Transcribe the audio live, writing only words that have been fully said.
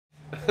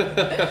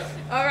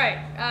All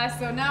right,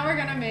 so now we're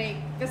gonna make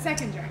the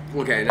second drink.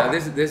 Okay, now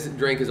this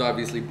drink is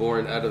obviously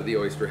born out of the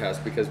oyster house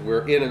because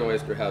we're in an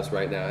oyster house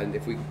right now, and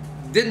if we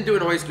didn't do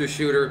an oyster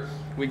shooter,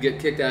 we'd get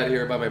kicked out of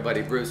here by my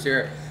buddy Bruce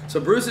here. So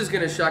Bruce is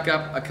going to shuck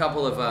up a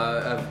couple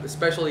of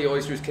specialty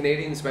oysters,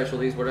 Canadian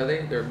specialties. What are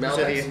they? They're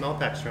Malbecs? These are the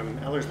Malbecs from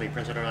Ellerslie,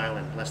 Prince Edward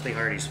Island, Leslie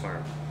Hardy's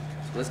farm.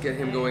 So let's get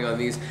him going on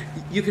these.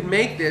 You can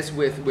make this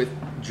with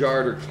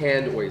jarred or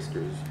canned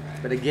oysters,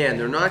 but again,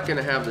 they're not going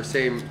to have the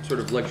same sort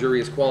of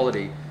luxurious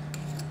quality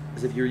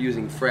as if you're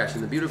using fresh.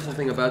 And the beautiful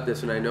thing about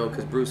this, and I know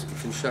because Bruce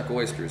can shuck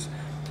oysters,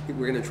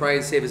 we're going to try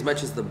and save as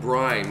much as the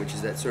brine, which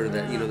is that sort of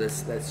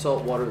that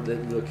salt water, the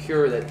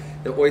liqueur that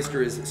the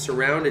oyster is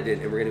surrounded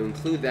in, and we're going to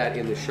include that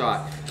in the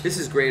shot. This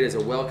is great as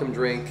a welcome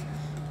drink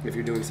if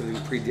you're doing something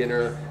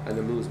pre-dinner and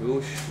the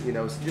mousse-bouche, you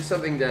know, just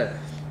something that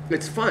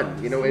it's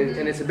fun, you know,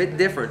 and it's a bit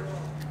different.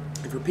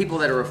 And for people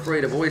that are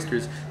afraid of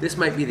oysters, this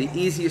might be the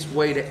easiest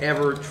way to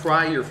ever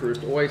try your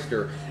first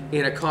oyster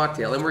in a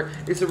cocktail. And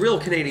it's a real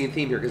Canadian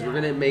theme here because we're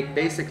going to make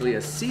basically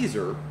a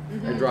Caesar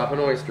and drop an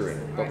oyster in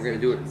it, but we're going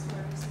to do it.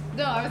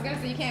 No, I was gonna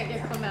say you can't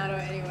get Clamato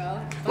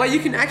anywhere. Well, you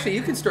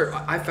can start.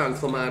 I found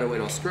Clamato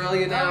in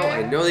Australia now.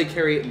 I know they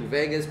carry it in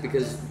Vegas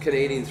because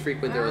Canadians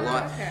frequent there a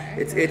lot. Okay.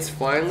 It's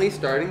finally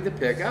starting to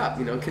pick up.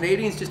 You know,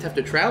 Canadians just have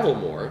to travel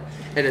more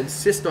and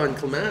insist on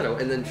Clamato,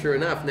 and then sure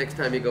enough, next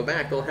time you go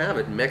back, they'll have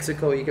it. In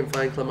Mexico, you can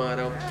find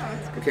Clamato.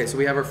 Okay, so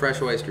we have our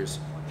fresh oysters,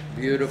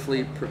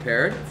 beautifully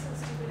prepared.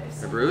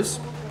 Now, Bruce,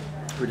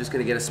 we're just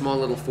gonna get a small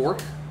little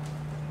fork.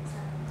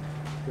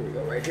 Here we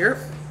go, right here.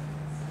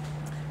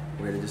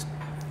 We're gonna just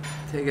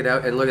take it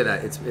out, and look at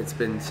that. It's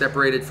been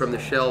separated from the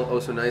shell oh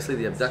so nicely,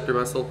 the abductor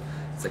muscle.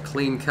 It's a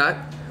clean cut.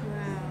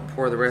 Wow.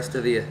 Pour the rest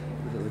of the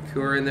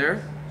liqueur in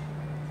there.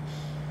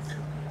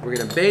 We're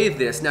gonna bathe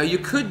this. Now you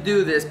could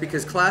do this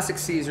because classic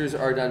Caesars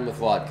are done with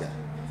vodka.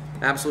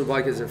 Absolute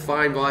vodka is a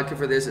fine vodka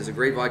for this. It's a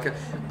great vodka.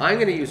 I'm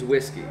gonna use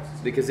whiskey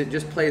because it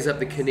just plays up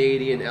the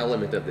Canadian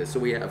element of this. So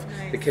we have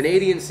the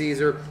Canadian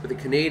Caesar with a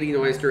Canadian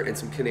oyster and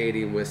some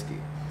Canadian whiskey.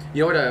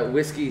 You know what a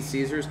whiskey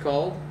Caesar is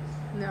called?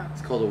 No.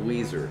 It's called a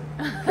Weezer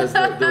because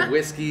the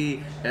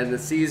whiskey and the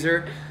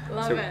Caesar.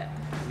 Love it.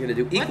 You're gonna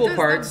do equal parts.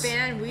 What does the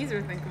band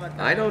Weezer think about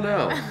that? I don't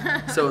know.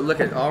 So look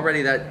at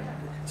already that.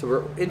 So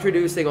we're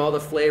introducing all the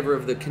flavor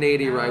of the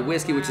Canadian rye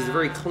whiskey, which is a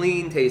very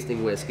clean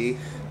tasting whiskey,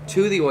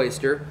 to the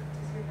oyster,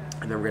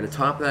 and then we're gonna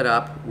top that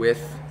up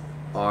with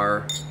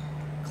our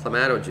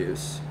Clamato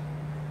juice.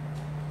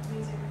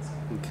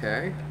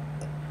 Okay.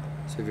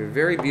 So we have a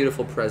very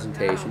beautiful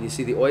presentation. You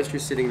see the oyster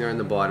sitting there on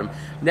the bottom.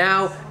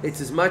 Now,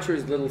 it's as much or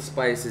as little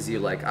spice as you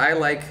like. I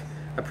like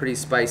a pretty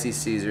spicy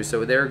Caesar,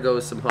 so there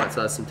goes some hot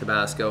sauce, some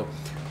Tabasco.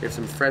 We have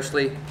some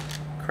freshly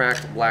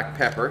cracked black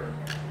pepper.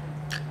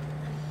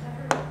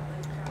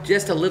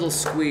 Just a little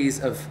squeeze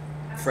of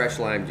fresh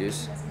lime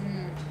juice,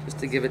 just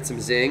to give it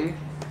some zing.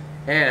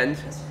 And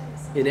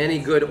in any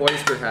good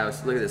oyster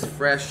house, look at this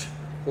fresh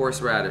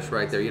horseradish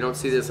right there. You don't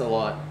see this a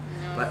lot,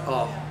 but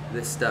oh,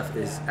 this stuff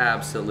is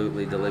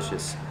absolutely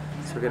delicious.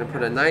 So we're gonna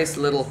put a nice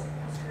little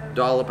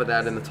dollop of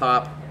that in the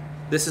top.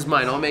 This is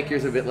mine. I'll make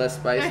yours a bit less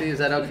spicy. Is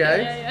that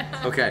okay?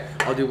 Yeah. Okay,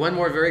 I'll do one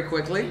more very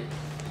quickly.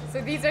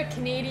 So these are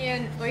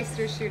Canadian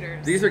oyster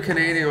shooters. These are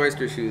Canadian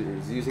oyster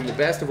shooters, using the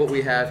best of what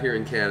we have here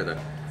in Canada.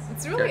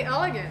 It's really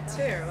elegant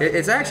too.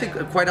 It's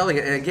actually quite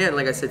elegant. And again,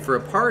 like I said, for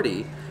a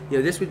party, you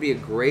know, this would be a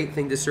great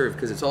thing to serve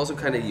because it's also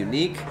kind of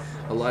unique.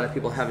 A lot of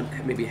people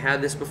haven't maybe had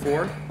this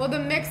before. Well, the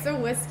mix of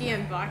whiskey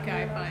and vodka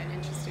I find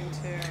interesting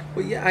too.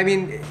 Well, yeah, I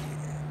mean,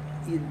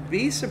 you'd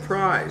be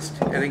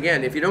surprised. And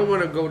again, if you don't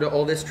want to go to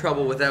all this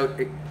trouble without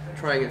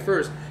trying it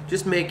first,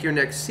 just make your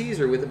next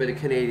Caesar with a bit of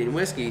Canadian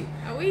whiskey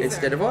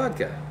instead of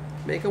vodka.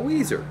 Make a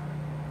Weezer.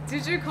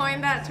 Did you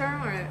coin that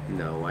term or?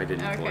 No, I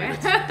didn't coin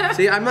it.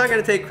 See, I'm not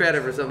going to take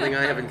credit for something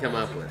I haven't come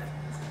up with.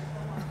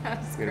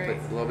 That's I'm going to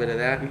great. put a little bit of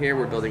that in here.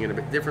 We're building it a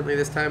bit differently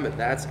this time, but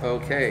that's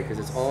okay because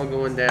it's all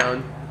going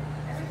down.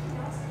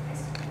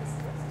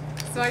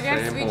 So I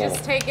guess we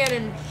just take it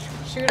and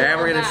shoot it. And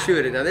we're going to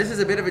shoot it. Now this is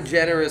a bit of a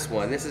generous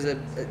one. This is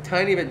a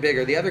tiny bit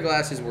bigger. The other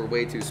glasses were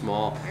way too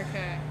small.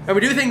 Okay. And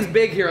we do things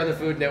big here on the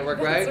Food Network,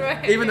 right?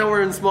 That's right. Even though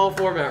we're in small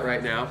format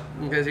right now.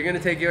 Because you're going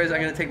to take yours,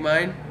 I'm going to take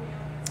mine.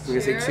 We're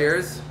going to say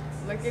cheers.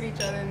 Look at each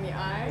other in the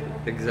eye.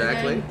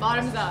 Exactly. And then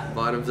bottoms up.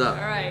 Bottoms up.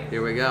 All right.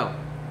 Here we go.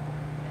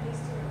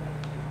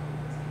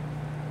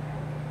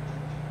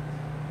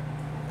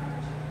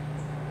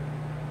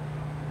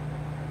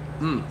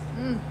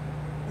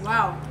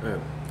 Wow.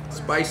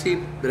 Spicy,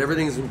 but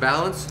everything's in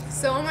balance.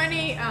 So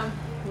many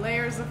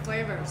layers of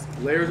flavors.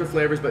 Layers of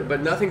flavors,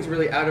 but nothing's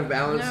really out of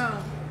balance. No.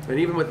 And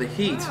even with the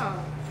heat,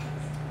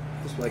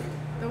 just like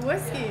The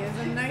whiskey is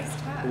a nice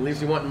touch. it leaves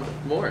you wanting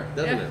more,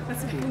 doesn't it?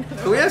 That's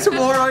Can we have some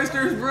more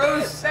oysters,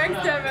 Bruce?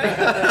 Thanks,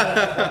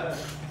 Devin.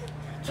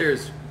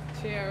 Cheers.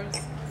 Cheers.